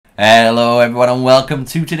Hello everyone and welcome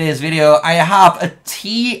to today's video. I have a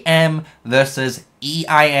TM versus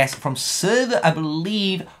EIS from server, I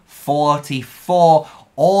believe, 44,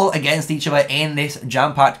 all against each other in this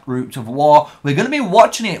jam-packed Roots of War. We're going to be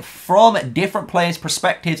watching it from different players'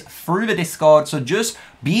 perspectives through the Discord, so just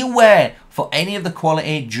be aware for any of the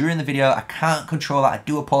quality during the video. I can't control that, I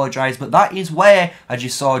do apologise, but that is where, as you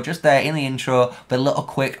saw just there in the intro, the little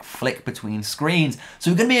quick flick between screens.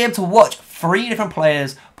 So we're going to be able to watch 3 different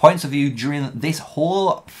players' points of view during this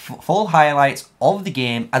whole full highlights of the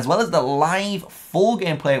game, as well as the live full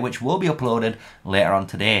gameplay, which will be uploaded later on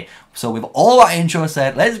today. So with all that intro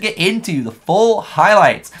said, let's get into the full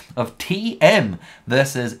highlights of TM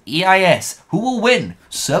versus EIS. Who will win,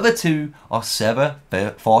 server 2 or server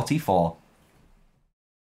 44?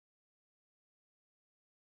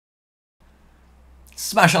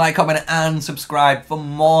 Smash a like, comment and subscribe for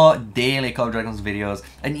more daily Call of Dragons videos.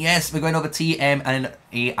 And yes, we're going over TM and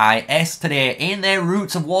EIS today in their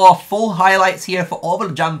Roots of War. Full highlights here for all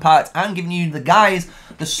the jam parts and giving you the guys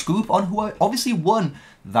the scoop on who obviously won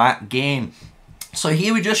that game. So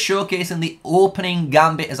here we're just showcasing the opening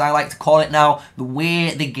gambit, as I like to call it now, the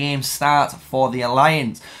way the game starts for the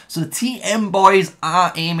Alliance. So the TM boys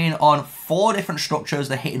are aiming on 4 different structures.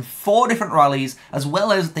 They're hitting 4 different rallies, as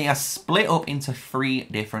well as they are split up into 3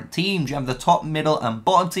 different teams. You have the top, middle and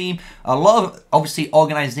bottom team. A lot of, obviously,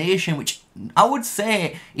 organisation, which I would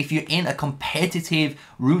say if you're in a competitive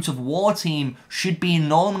Roots of War team should be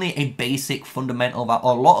normally a basic fundamental that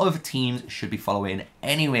a lot of teams should be following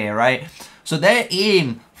anyway, right? So their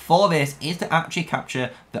aim for this is to actually capture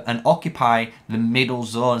and occupy the middle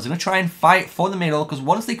zones. They're going to try and fight for the middle, because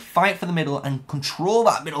once they fight for the middle and control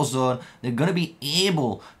that middle zone, they're going to be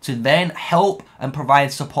able to then help and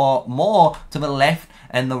provide support more to the left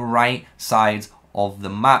and the right sides of the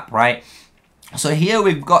map, right? So here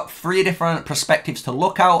we've got 3 different perspectives to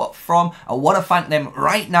look out from. I want to thank them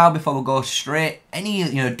right now before we go straight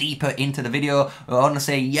deeper into the video. I want to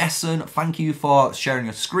say yes, son, thank you for sharing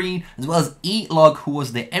your screen, as well as EATLOG, who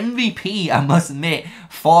was the MVP, I must admit,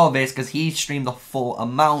 for this, because he streamed the full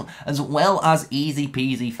amount, as well as Easy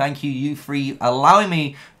Peasy. Thank you, you 3, allowing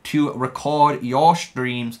me to record your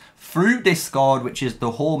streams through Discord, which is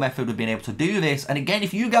the whole method of being able to do this. And again,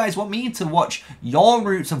 if you guys want me to watch your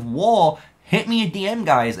Roots of War, hit me a DM,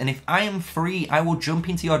 guys, and if I am free, I will jump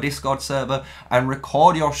into your Discord server and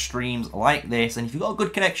record your streams like this. And if you've got a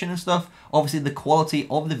good connection and stuff, obviously the quality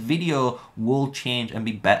of the video will change and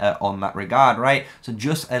be better on that regard, right? So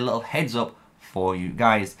just a little heads up for you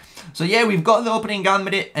guys. So yeah, we've got the opening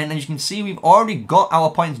gambit, and as you can see, we've already got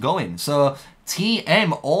our points going. So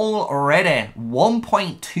TM already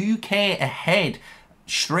 1.2k ahead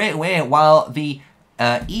straight away, while the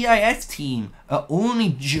EIS team are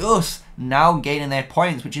only just now gaining their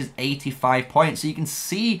points, which is 85 points. So you can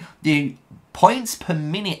see the points per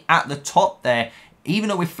minute at the top there, even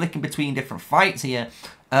though we're flicking between different fights here,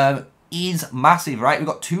 is massive, right? We've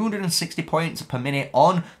got 260 points per minute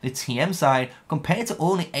on the TM side compared to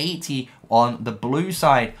only 80 on the blue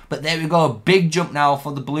side. But there we go, a big jump now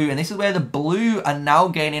for the blue, and this is where the blue are now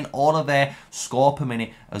gaining all of their score per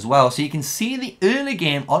minute as well. So you can see the early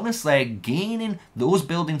game, honestly, gaining those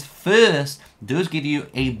buildings first does give you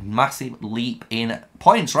a massive leap in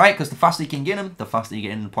points, right? Because the faster you can get them, the faster you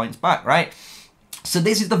get the points back, right? So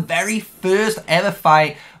this is the very first ever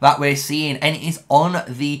fight that we're seeing, and it is on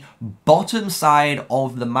the bottom side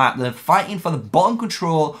of the map. They're fighting for the bottom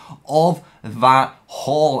control of that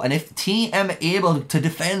hall, and if TM are able to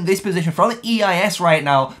defend this position from the EIS right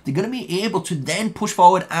now, they're going to be able to then push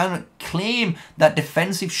forward and claim that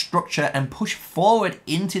defensive structure and push forward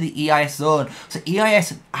into the EIS zone. So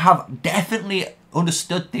EIS have definitely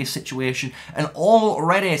understood this situation and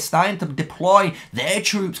already starting to deploy their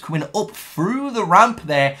troops coming up through the ramp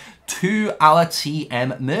there to our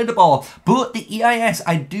TM murder ball. But the EIS,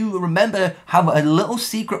 I do remember, have a little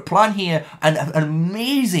secret plan here and an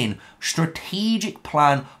amazing strategic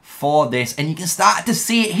plan for this, and you can start to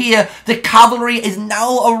see it here. The cavalry is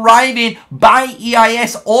now arriving by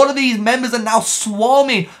EIS. All of these members are now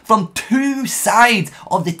swarming from 2 sides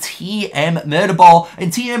of the TM murder ball,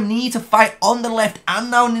 and TM need to fight on the left and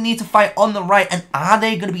now they need to fight on the right. And are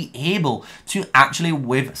they going to be able to actually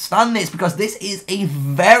withstand this? Because this is a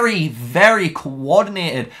very, very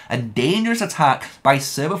coordinated and dangerous attack by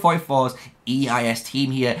server 44's EIS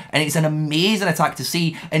team here, and it's an amazing attack to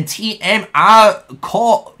see, and TM are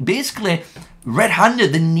caught basically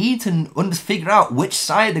red-handed. They need to figure out which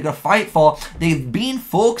side they're going to fight for. They've been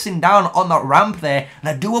focusing down on that ramp there, and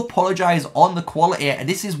I do apologise on the quality, and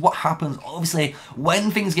this is what happens obviously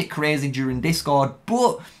when things get crazy during Discord,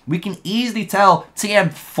 but we can easily tell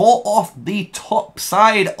TM fought off the top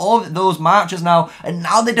side of those marchers now, and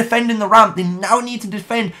now they're defending the ramp. They now need to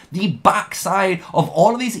defend the back side of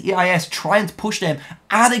all of these EIS trying to push them.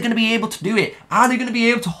 Are they going to be able to do it? Are they going to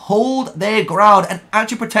be able to hold their ground and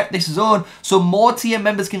actually protect this zone so more TM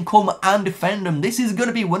members can come and defend them? This is going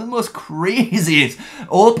to be one of the most craziest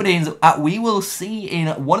openings that we will see in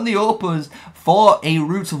one of the opens for a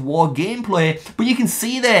Roots of War gameplay. But you can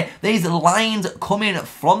see there's lines coming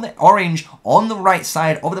from the orange on the right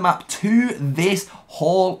side of the map to this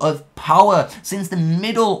Hall of Power, since the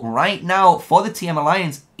middle right now for the TM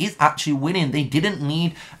Alliance is actually winning. They didn't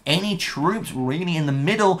need any troops really in the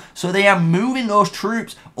middle, so they are moving those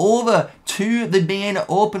troops over to the main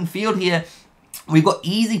open field here. We've got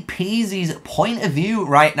Easy Peasy's point of view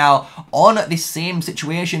right now on this same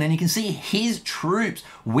situation, and you can see his troops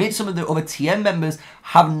with some of the other TM members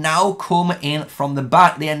have now come in from the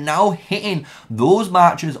back. They are now hitting those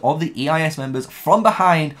marchers of the EIS members from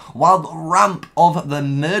behind, while the ramp of the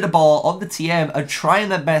murder ball of the TM are trying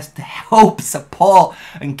their best to help support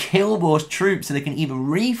and kill those troops so they can either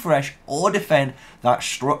refresh or defend that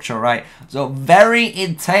structure, right? So very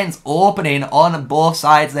intense opening on both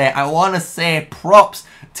sides there. I want to say props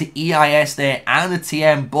to EIS there and the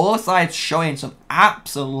TM, both sides showing some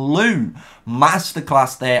absolute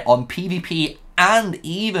masterclass there on PvP and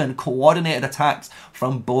even coordinated attacks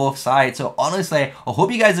from both sides. So honestly, I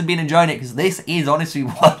hope you guys have been enjoying it, because this is honestly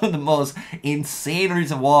one of the most insane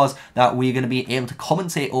Roots of Wars that we're going to be able to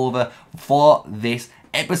commentate over for this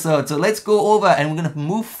episode. So let's go over and we're going to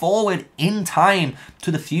move forward in time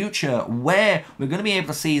to the future, where we're going to be able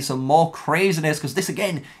to see some more craziness, because this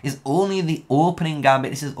again is only the opening gambit.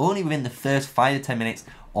 This is only within the first 5 to 10 minutes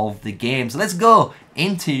of the game. So let's go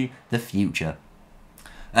into the future.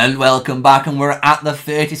 And welcome back, and we're at the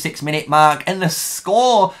 36-minute mark, and the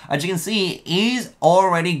score, as you can see, is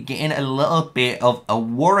already getting a little bit of a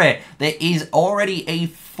worry. There is already a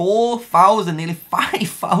 4,000, nearly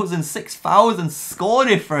 5,000, 6,000 score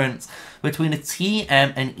difference between the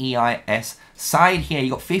TM and EIS side here.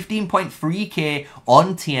 You got 15.3k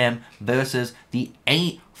on TM versus the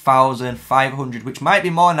 8,500, which might be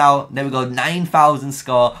more now. There we go, 9,000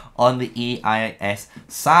 score on the EIS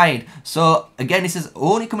side. So again, this is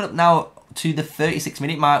only coming up now to the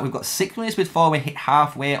 36-minute mark. We've got 6 minutes before we hit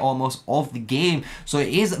halfway almost of the game, so it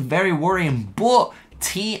is very worrying. But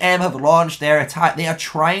TM have launched their attack. They are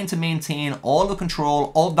trying to maintain all the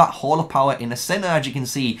control of that Hall of Power in the center. As you can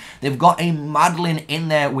see, they've got a Madeline in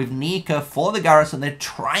there with Nika for the garrison. They're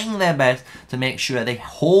trying their best to make sure they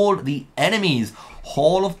hold the enemy's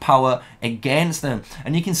Hall of Power against them.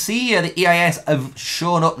 And you can see here the EIS have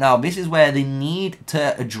shown up now. This is where they need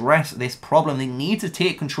to address this problem. They need to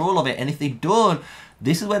take control of it, and if they don't,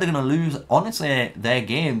 this is where they're going to lose, honestly, their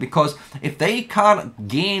game. Because if they can't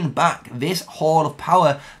gain back this Hall of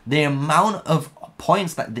Power, the amount of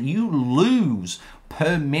points that you lose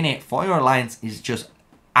per minute for your alliance is just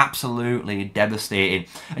absolutely devastating.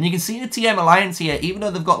 And you can see the TM Alliance here, even though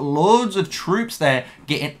they've got loads of troops there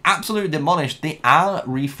getting absolutely demolished, they are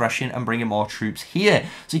refreshing and bringing more troops here.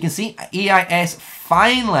 So you can see EIS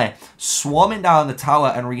finally swarming down the tower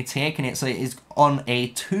and retaking it. So it is on a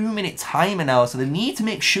 2-minute timer now, so they need to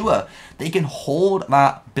make sure they can hold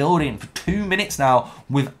that building for 2 minutes now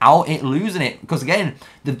without it losing it, because again,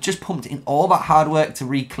 they've just pumped in all that hard work to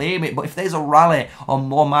reclaim it. But if there's a rally or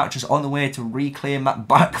more marchers on the way to reclaim that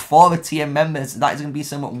back for the TM members, that is going to be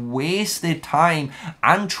some wasted time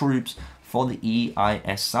and troops for the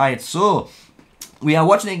EIS side. So we are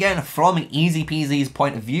watching again from Easy Peasy's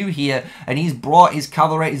point of view here, and he's brought his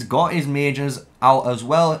cavalry, he's got his majors out as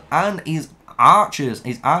well, and his archers.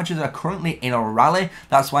 His archers are currently in a rally.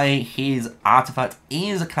 That's why his artifact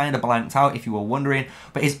is kind of blanked out, if you were wondering.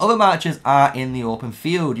 But his other marchers are in the open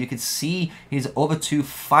field. You can see his other two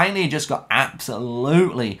finally just got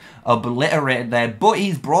absolutely obliterated there. But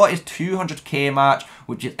he's brought his 200k march,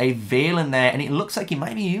 which is a Valen there, and it looks like he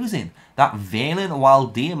might be using that Valen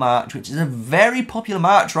Waldir march, which is a very popular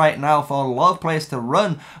march right now for a lot of players to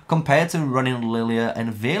run, compared to running Lilia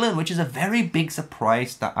and Valen, which is a very big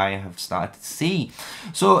surprise that I have started to see.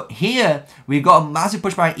 So here we've got a massive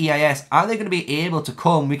push by EIS. Are they going to be able to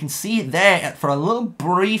come? We can see there for a little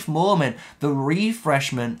brief moment the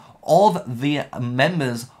refreshment of the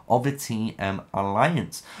members of the TM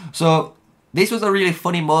Alliance. So this was a really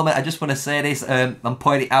funny moment. I just want to say this and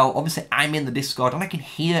point it out. Obviously, I'm in the Discord and I can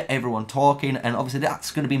hear everyone talking, and obviously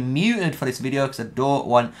that's going to be muted for this video because I don't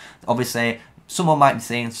want, obviously, someone might be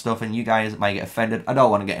saying stuff and you guys might get offended. I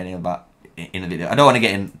don't want to get any of that in the video. I don't want to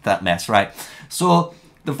get in that mess, right? So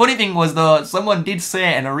the funny thing was, though, someone did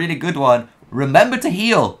say, and a really good one, remember to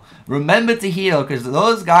heal. Remember to heal, because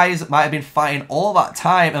those guys might have been fighting all that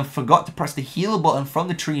time and forgot to press the heal button from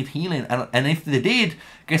the Tree of Healing. And if they did,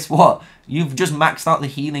 guess what? You've just maxed out the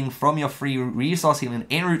healing from your free resource healing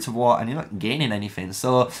in Roots of War and you're not gaining anything.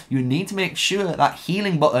 So you need to make sure that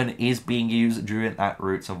healing button is being used during that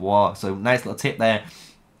Roots of War. So nice little tip there.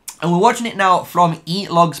 And we're watching it now from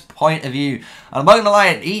EATLOG's point of view. And I'm not going to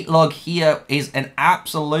lie, EATLOG here is an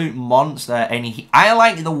absolute monster. And I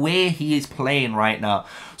like the way he is playing right now.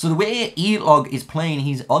 So the way EATLOG is playing,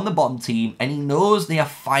 he's on the bottom team and he knows they are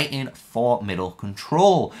fighting for middle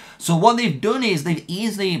control. So what they've done is they've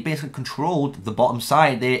easily basically controlled the bottom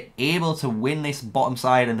side. They're able to win this bottom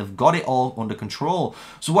side and they've got it all under control.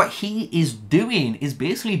 So what he is doing is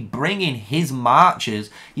basically bringing his marchers.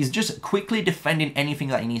 He's just quickly defending anything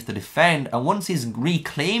that he needs to defend, and once he's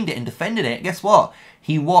reclaimed it and defended it, guess what?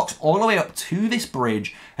 He walks all the way up to this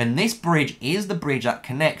bridge, and this bridge is the bridge that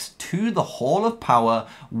connects to the Hall of Power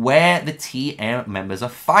where the TM members are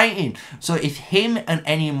fighting. So if him and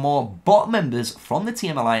any more bot members from the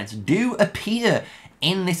TM Alliance do appear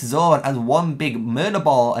in this zone as one big murder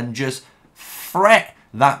ball and just fret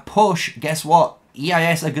that push, guess what?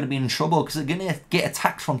 EIS are going to be in trouble because they're going to get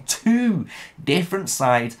attacked from two different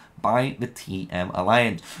sides by the TM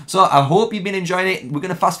Alliance. So I hope you've been enjoying it. We're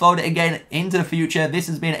going to fast forward it again into the future. This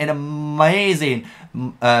has been an amazing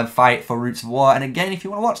fight for Roots of War. And again, if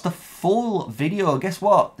you want to watch the full video, guess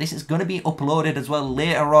what? This is going to be uploaded as well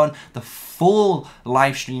later on. The full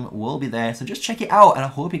live stream will be there. So just check it out. And I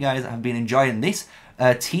hope you guys have been enjoying this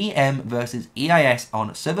TM versus EIS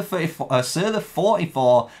on server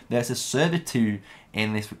 44 versus server 2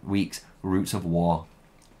 in this week's Roots of War.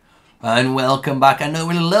 And welcome back. I know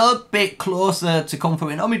we're a little bit closer to comfort.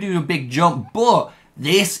 We normally do a big jump, but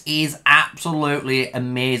this is absolutely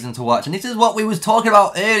amazing to watch. And this is what we was talking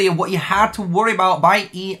about earlier, what you had to worry about by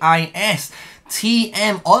EIS.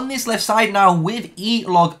 TM on this left side now with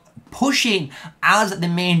EATLOG pushing as the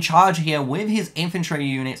main charger here with his infantry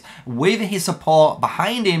units, with his support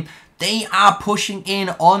behind him. They are pushing in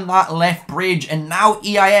on that left bridge, and now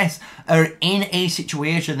EIS are in a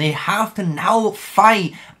situation. They have to now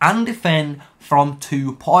fight and defend from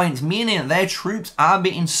 2 points, meaning their troops are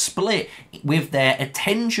being split with their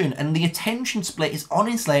attention, and the attention split is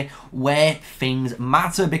honestly where things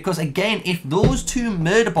matter, because again, if those two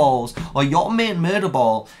murder balls or your main murder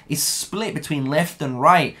ball is split between left and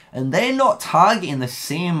right and they're not targeting the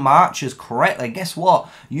same marchers correctly, guess what?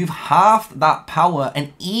 You've halved that power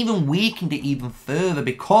and even weakened it even further,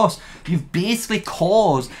 because you've basically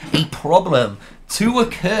caused a problem to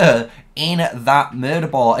occur in that murder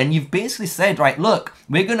ball. And you've basically said, right, look,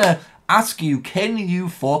 we're gonna ask you, can you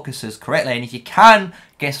focus us correctly? And if you can,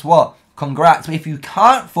 guess what? Congrats. But if you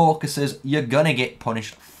can't focus us, you're gonna get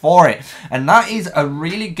punished for it. And that is a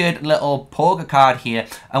really good little poker card here.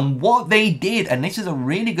 And what they did, and this is a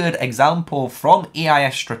really good example from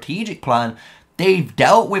EIS strategic plan, they've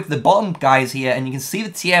dealt with the bottom guys here, and you can see the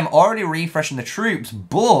TM already refreshing the troops,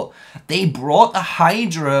 but they brought the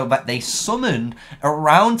Hydra that they summoned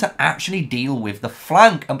around to actually deal with the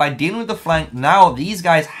flank. And by dealing with the flank, now these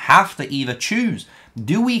guys have to either choose.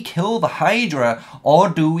 Do we kill the Hydra, or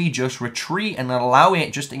do we just retreat and allow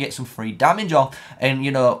it just to get some free damage off and, you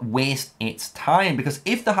know, waste its time? Because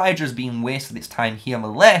if the Hydra is being wasted its time here on the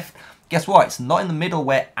left, guess what? It's not in the middle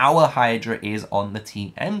where our Hydra is on the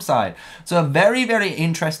TM side. So a very, very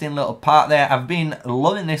interesting little part there. I've been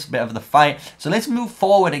loving this bit of the fight. So let's move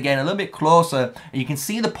forward again a little bit closer. You can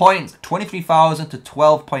see the points, 23,000 to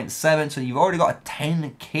 12.7. So you've already got a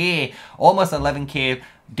 10k, almost 11k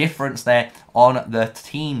difference there on the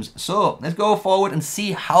teams. So let's go forward and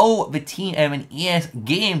see how the TM and ES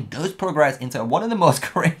game does progress into one of the most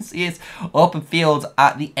craziest open fields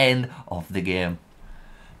at the end of the game.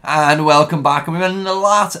 And welcome back, and we're in the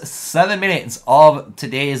last 7 minutes of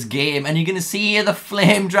today's game, and you're going to see here the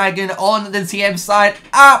Flame Dragon on the TM side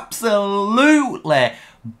absolutely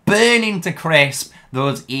burning to crisp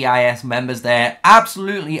those EIS members there.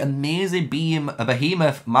 Absolutely amazing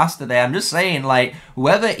behemoth master there. I'm just saying, like,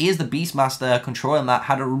 whoever is the Beastmaster controlling that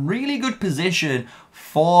had a really good position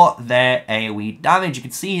for their AoE damage. You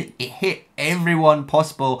can see it hit everyone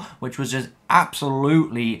possible, which was just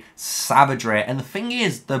absolutely savagery. And the thing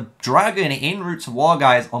is, the dragon in Roots of War,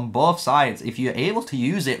 guys, on both sides, if you're able to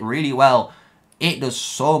use it really well, it does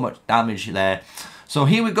so much damage there. So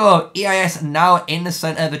here we go, EIS now in the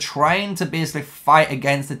center. They're trying to basically fight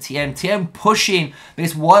against the TM. TM pushing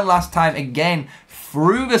this one last time again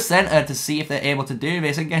through the center to see if they're able to do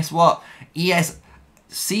this. And guess what? ES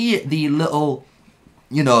see the little,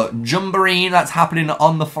 you know, jumboree that's happening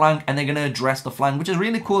on the flank, and they're going to address the flank, which is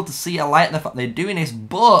really cool to see. I like the fact they're doing this,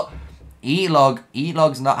 but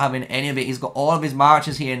EATLOG's not having any of it. He's got all of his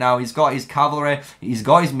marchers here now. He's got his cavalry. He's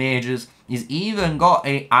got his majors. He's even got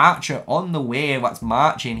a archer on the way that's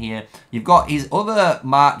marching here. You've got his other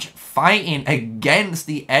march fighting against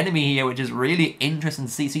the enemy here, which is really interesting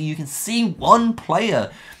to see. So you can see one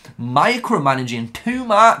player micromanaging two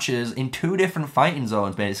marchers in two different fighting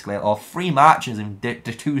zones, basically, or three marchers in the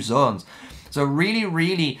two zones. So really,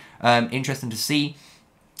 really interesting to see.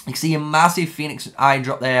 You can see a massive Phoenix Eye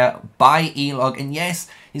drop there by EATLOG, and yes,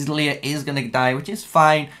 his Lear is going to die, which is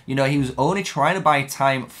fine. You know, he was only trying to buy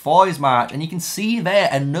time for his march, and you can see there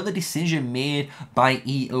another decision made by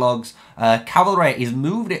EATLOG's cavalry. He's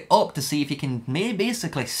moved it up to see if he can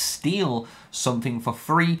basically steal something for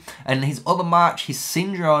free, and his other march, his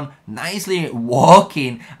Syndron, nicely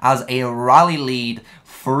walking as a rally lead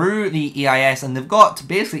through the EIS, and they've got to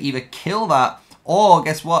basically either kill that, or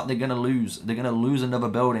guess what? They're going to lose. They're going to lose another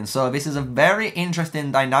building. So this is a very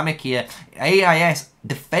interesting dynamic here. EIS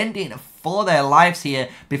defending for their lives here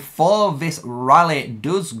before this rally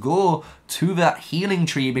does go to that healing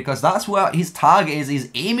tree, because that's where his target is. He's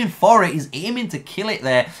aiming for it. He's aiming to kill it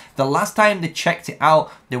there. The last time they checked it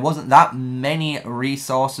out, there wasn't that many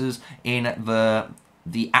resources in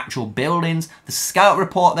the actual buildings. The scout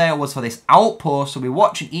report there was for this outpost, so we're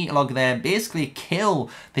watching EATLOG there basically kill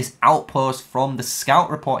this outpost from the scout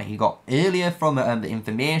report he got earlier from the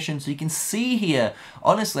information. So you can see here,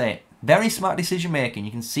 honestly, very smart decision making.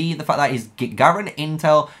 You can see the fact that he's gathering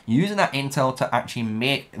intel, using that intel to actually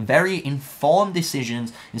make very informed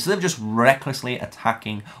decisions instead of just recklessly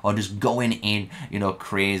attacking or just going in, you know,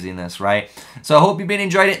 craziness, right? So I hope you've been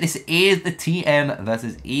enjoying it. This is the TM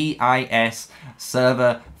versus EIS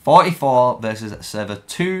server 44 versus server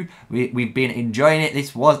 2. We've been enjoying it.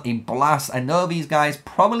 This was a blast. I know these guys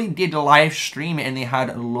probably did live stream it, and they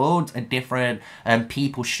had loads of different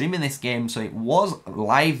people streaming this game, so it was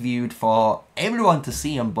live viewed for everyone to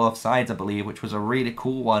see on both sides, I believe, which was a really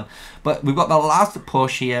cool one. But we've got the last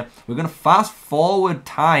push here. We're going to fast forward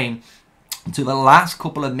time to the last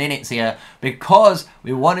couple of minutes here, because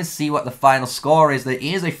we want to see what the final score is. There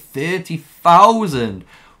is a 30,000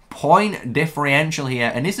 point differential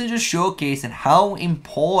here, and this is just showcasing how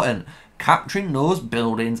important capturing those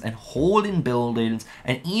buildings and holding buildings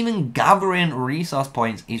and even gathering resource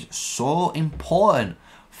points is so important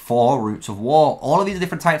for Roots of War. All of these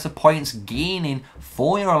different types of points gaining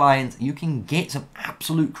for your alliance, you can get some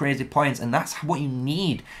absolute crazy points, and that's what you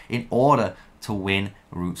need in order to win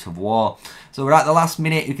Roots of War. So we're at the last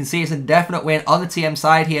minute. You can see it's a definite win on the TM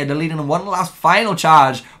side here. They're leading one last final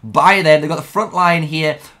charge by them. They've got the front line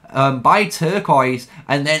here by Turquoise,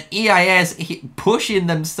 and then EIS pushing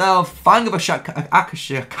themselves. Fang of a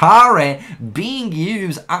Shakari being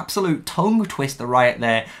used, absolute tongue twister right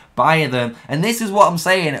there by them. And this is what I'm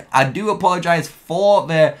saying. I do apologize for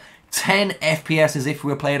the 10 FPS as if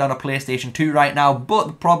we were playing on a PlayStation 2 right now, but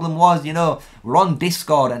the problem was, you know, we're on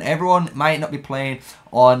Discord and everyone might not be playing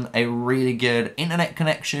on a really good internet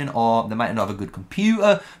connection, or they might not have a good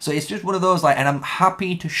computer. So it's just one of those, like, and I'm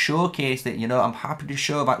happy to showcase it, you know, I'm happy to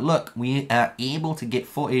show that, look, we are able to get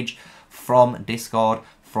footage from Discord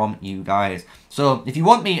from you guys. So if you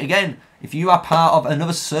want me, again, if you are part of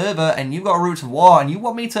another server and you've got a Roots of War and you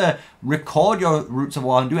want me to record your Roots of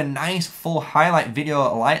War and do a nice full highlight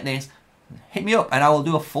video like this, hit me up and I will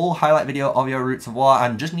do a full highlight video of your Roots of War,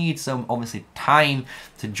 and just need some, obviously, time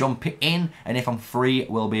to jump in, and if I'm free,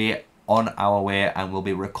 we'll be on our way and we'll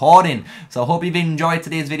be recording. So I hope you've enjoyed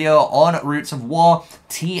today's video on Roots of War,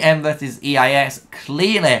 TM versus EIS.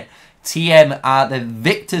 Clearly, TM are the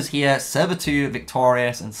victors here. Server 2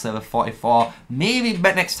 victorious and server 44. Maybe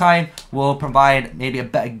next time we'll provide maybe a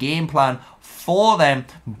better game plan for them,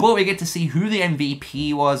 but we get to see who the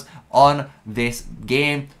MVP was on this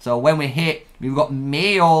game. So when we hit, we've got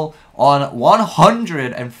Mayo on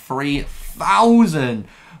 103,000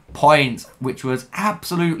 points, which was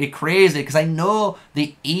absolutely crazy, because I know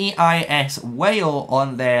the EIS whale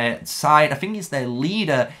on their side, I think it's their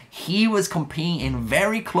leader, he was competing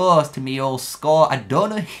very close to Meo's score. I don't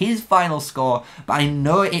know his final score, but I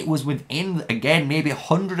know it was within, again, maybe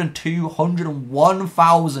 102,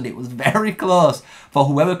 101,000. It was very close for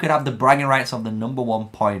whoever could have the bragging rights of the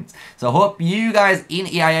 #1 points. So I hope you guys in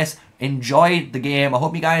EIS enjoyed the game. I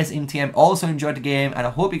hope you guys in TM also enjoyed the game, and I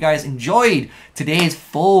hope you guys enjoyed today's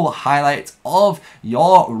full highlights of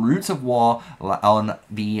your Roots of War on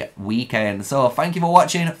the weekend. So thank you for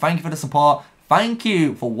watching, thank you for the support, thank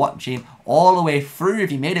you for watching all the way through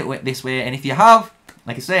if you made it this way, and if you have,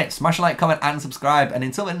 like I say, smash a like, comment, and subscribe. And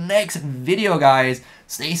until the next video, guys,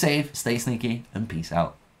 stay safe, stay sneaky, and peace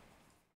out.